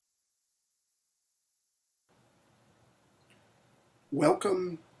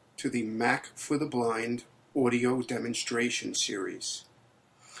Welcome to the Mac for the Blind audio demonstration series.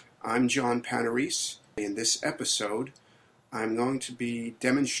 I'm John Panarese. In this episode, I'm going to be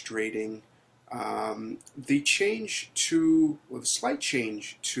demonstrating the slight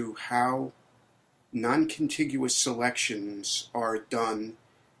change to how non-contiguous selections are done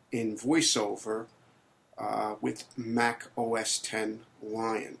in VoiceOver with Mac OS X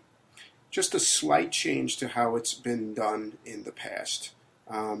Lion. Just a slight change to how it's been done in the past.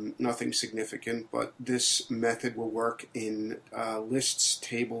 Nothing significant, but this method will work in lists,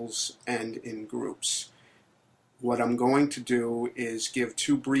 tables, and in groups. What I'm going to do is give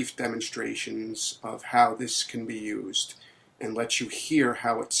two brief demonstrations of how this can be used and let you hear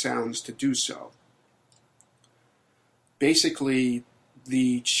how it sounds to do so. Basically,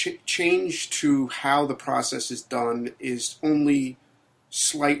 the change to how the process is done is only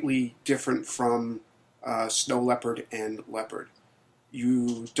slightly different from Snow Leopard and Leopard.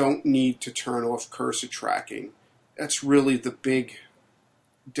 You don't need to turn off cursor tracking. That's really the big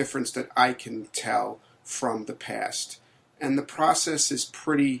difference that I can tell from the past. And the process is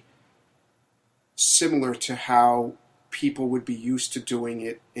pretty similar to how people would be used to doing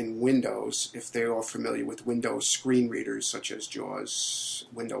it in Windows if they are familiar with Windows screen readers such as JAWS,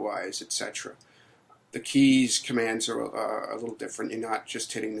 WindowEyes, etc. The keys, commands are a little different. You're not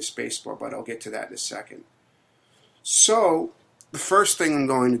just hitting the spacebar, but I'll get to that in a second. So, the first thing I'm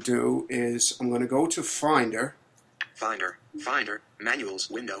going to do is I'm going to go to Finder, Manuals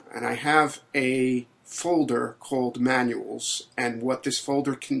window. And I have a folder called Manuals, and what this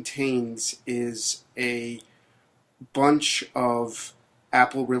folder contains is a bunch of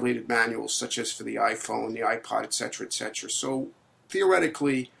Apple-related manuals, such as for the iPhone, the iPod, etc., etc. So,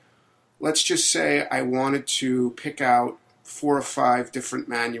 theoretically, let's just say I wanted to pick out 4 or 5 different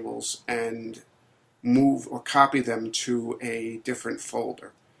manuals and move or copy them to a different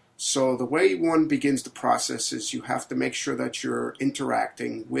folder. So the way one begins the process is you have to make sure that you're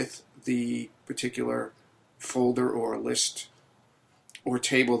interacting with the particular folder or list or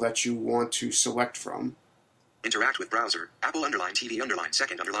table that you want to select from. Interact with browser, Apple _TV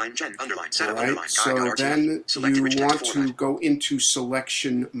 _second _gen setup guide. So then you want to go into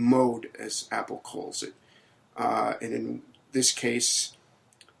selection mode, as Apple calls it. And in this case,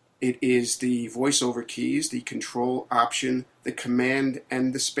 it is the VoiceOver keys, the Control, Option, the Command,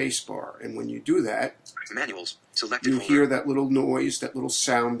 and the spacebar. And when you do that, Manuals, selected you folder. hear that little noise, that little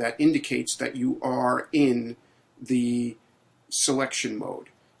sound that indicates that you are in the selection mode.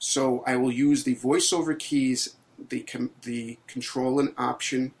 So I will use the VoiceOver keys, the Control and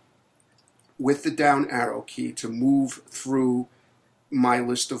Option with the down arrow key to move through my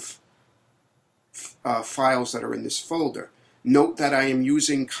list of files that are in this folder. Note that I am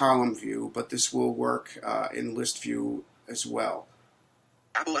using column view, but this will work in list view as well.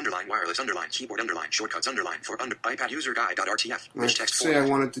 Apple _wireless _keyboard _shortcuts _for iPad user guide.rtf. Let's say I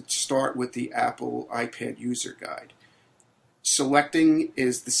wanted to start with the Apple iPad user guide. Selecting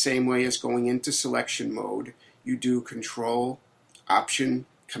is the same way as going into selection mode. You do Control, Option,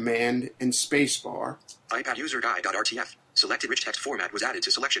 Command, and spacebar. iPad user guide.rtf. Selected rich text format was added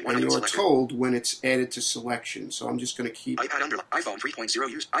to selection. And you're told when it's added to selection. So I'm just going to keep iPad iPhone 3.0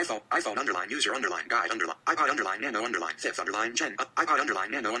 use iPhone user guide iPod nano fifth gen iPod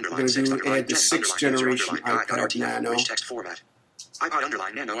nano sixth add the 6th generation iPad Nano. Rich text format.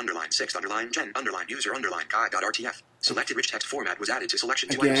 iPod nano sixth gen user guide.rtf. Selected rich text format was added to selection.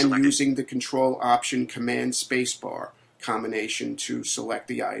 Again, using the Control, Option, Command, spacebar combination to select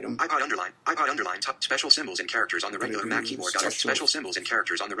the item. iPod top special symbols and characters on the regular Mac keyboard. Special symbols and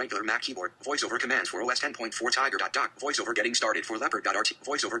characters on the regular Mac keyboard. VoiceOver commands for OS 10.4 Tiger.doc. VoiceOver getting started for Leopard.rt.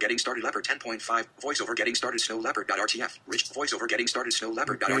 VoiceOver getting started Leopard 10.5. VoiceOver getting started Snow Leopard.rtf. Rich VoiceOver getting started Snow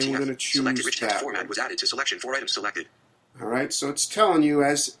Leopard.rtf. Selected rich text format was added to selection. 4 items selected. Alright, so it's telling you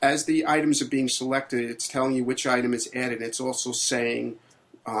as the items are being selected, it's telling you which item is added. It's also saying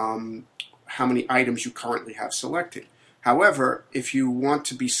how many items you currently have selected. However, if you want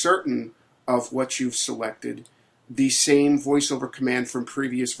to be certain of what you've selected, the same VoiceOver command from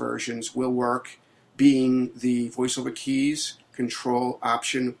previous versions will work, being the VoiceOver keys, Control,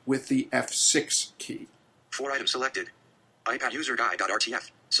 Option with the F6 key. 4 items selected. iPad user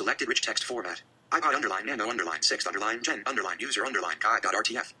guide.rtf. Selected rich text format. iPod nano sixth gen user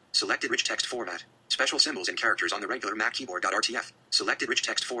guide.rtf. Selected rich text format. Special symbols and characters on the regular Mac keyboard.rtf. Selected rich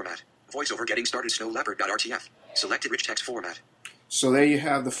text format. VoiceOver getting started Snow Leopard.rtf. Selected rich text format. So there you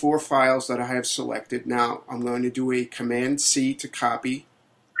have the 4 files that I have selected. Now I'm going to do a Command-C to copy.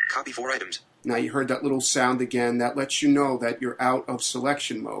 Copy 4 items. Now you heard that little sound again. That lets you know that you're out of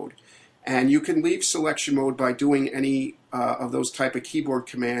selection mode. And you can leave selection mode by doing any of those type of keyboard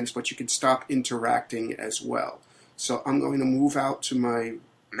commands, but you can stop interacting as well. So I'm going to move out to my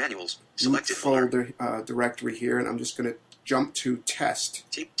Manuals. root Selected folder. folder directory here, and I'm just going to jump to test.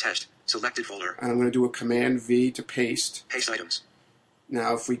 Test. Selected folder. And I'm going to do a Command V to paste. Paste items.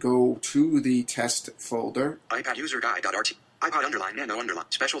 Now if we go to the test folder, iPad user guide.rt. iPod underline, nano underline,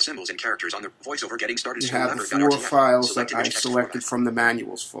 special symbols and characters on the voiceover getting started. you have the 4 files that I selected from the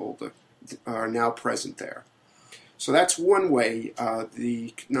manuals folder are now present there. So that's one way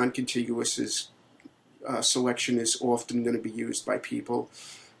the non-contiguous selection is often going to be used by people.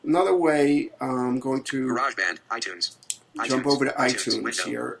 Another way, I'm going to GarageBand, iTunes. jump over to iTunes window.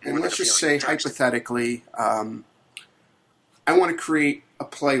 here, More and than let's a just feeling. say Text. hypothetically, I want to create a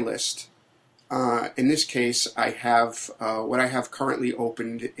playlist. In this case, I have what I have currently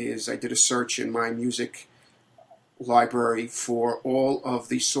opened is I did a search in my music library for all of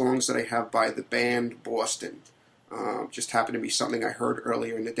the songs that I have by the band Boston. Just happened to be something I heard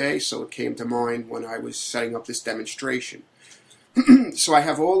earlier in the day, so it came to mind when I was setting up this demonstration. So I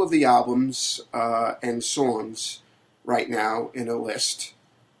have all of the albums and songs right now in a list.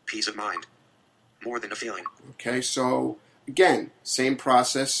 Peace of mind. More than a feeling. Okay, so again, same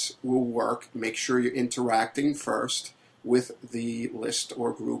process will work. Make sure you're interacting first with the list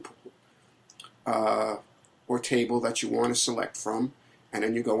or group or table that you want to select from, and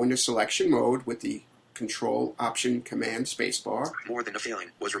then you go into selection mode with the Control Option Command Spacebar. More than a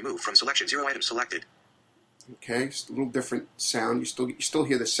feeling was removed from selection. 0 items selected. Okay, it's a little different sound. You still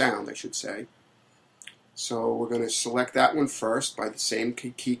hear the sound, I should say. So we're going to select that one first by the same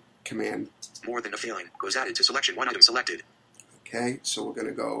key command. More than a feeling was added to selection. 1 item selected. Okay, so we're going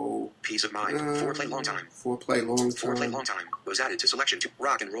to go Peace of mind. 4 play long time. 4 play long 4 play time. long time was added to selection 2.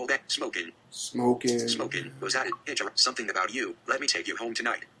 Rock and roll back. Smoking. Smoking. Was added. Something about you. Let me take you home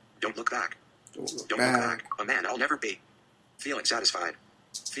tonight. Don't look back. Don't look Don't back. look back. A man I'll never be. Feeling satisfied.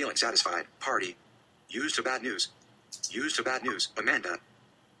 Feeling satisfied. Party. Used to bad news. Used to bad news. Amanda.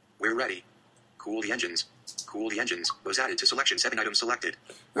 We're ready. Cool the engines. Cool the engines was added to selection. 7 items selected.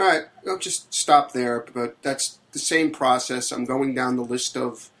 All right, I'll just stop there, but that's the same process. I'm going down the list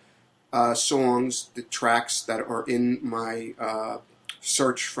of songs, the tracks that are in my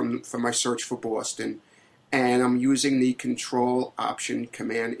search from my search for Boston, and I'm using the Control Option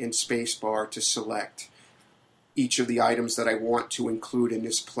Command and Spacebar to select each of the items that I want to include in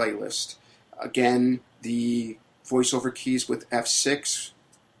this playlist. Again, the voiceover keys with F6.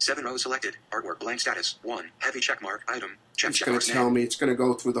 7 rows selected. Artwork blank status. 1. Heavy checkmark item. It's going to tell me, it's going to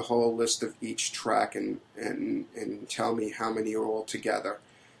go through the whole list of each track and tell me how many are all together.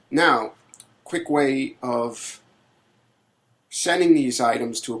 Now, quick way of sending these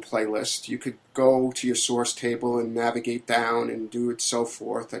items to a playlist. You could go to your source table and navigate down and do it so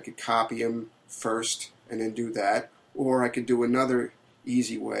forth. I could copy them first and then do that. Or I could do another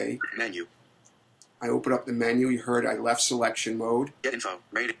easy way. Menu. I open up the menu. You heard I left selection mode. Get info.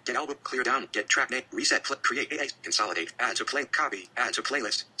 Rate. Get album. Clear down. Get track name. Reset. Create. Consolidate. Add to play. Copy. Add to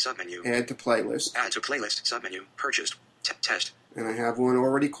playlist. Submenu. Add to playlist. Add to playlist. Submenu. Purchased. Test. And I have one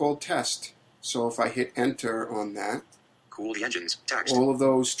already called test. So if I hit enter on that, Cool the engines. Text. all of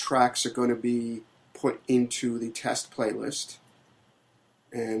those tracks are going to be put into the test playlist.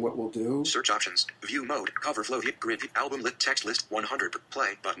 And what we'll do, Search options. View mode. Cover flow. Grid. Album lit. Text list. 100.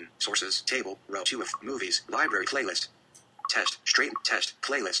 Play button. Sources. Table. Row 2 of movies. Library playlist. Test. Straight. Test.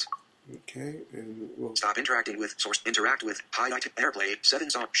 Playlist. okay, and we'll Stop interacting with source. Interact with. Highlight. Airplay. 7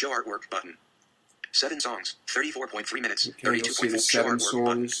 song. Show artwork button. 7 songs. 34.3 minutes. Okay, you'll see the 32.4. Show 7 artwork button.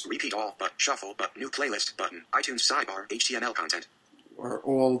 songs. Repeat all. But shuffle. But new playlist button. iTunes sidebar. HTML content. are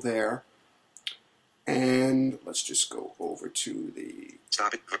all there. And let's just go over to the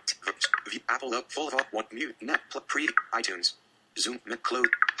Stop it. View Apple up. Full of all. One. Mute. Net. Pre. iTunes. Zoom. Close.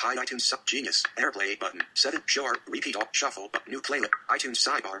 Hide iTunes. Sub. Genius. Airplay button. 7. Show art. Repeat all. Shuffle. But new playlist. iTunes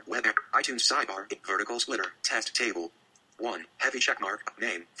sidebar. Web app. iTunes sidebar. Vertical splitter. Test table. 1. Heavy checkmark.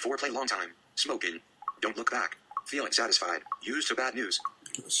 Name. 4 play long time. Smoking. Don't look back. Feeling satisfied. Used to bad news.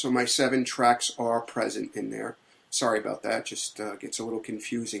 So my 7 tracks are present in there. Sorry about that. Just gets a little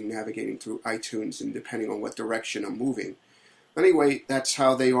confusing navigating through iTunes and depending on what direction I'm moving. Anyway, that's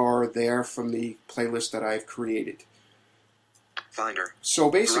how they are there from the playlist that I've created. Finder.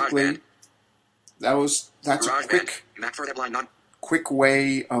 So basically, GarageBand. that's a GarageBand. Mac for deadline. quick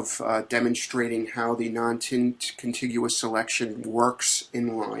way of demonstrating how the non-contiguous selection works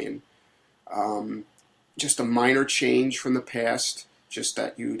in Lion. Just a minor change from the past, just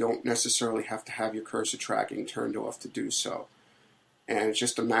that you don't necessarily have to have your cursor tracking turned off to do so. And it's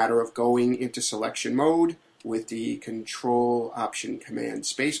just a matter of going into selection mode, with the Control Option Command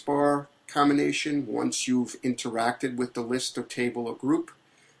Spacebar combination once you've interacted with the list or table or group,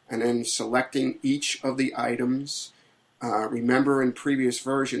 and then selecting each of the items. Remember in previous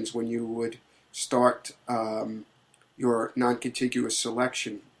versions when you would start your non-contiguous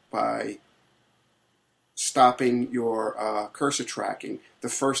selection by stopping your cursor tracking, the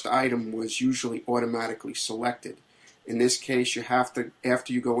first item was usually automatically selected. In this case, you have to,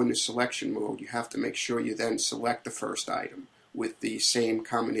 after you go into selection mode, you have to make sure you then select the first item with the same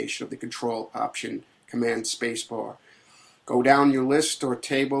combination of the Control Option Command Spacebar. Go down your list or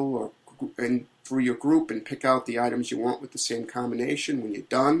table or and through your group and pick out the items you want with the same combination. When you're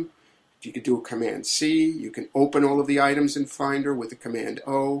done, you can do a Command C. You can open all of the items in Finder with the Command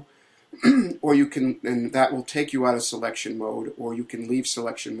O, or you can, and that will take you out of selection mode, or you can leave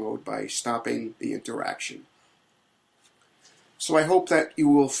selection mode by stopping the interaction. So I hope that you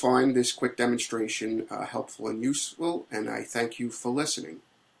will find this quick demonstration helpful and useful, and I thank you for listening.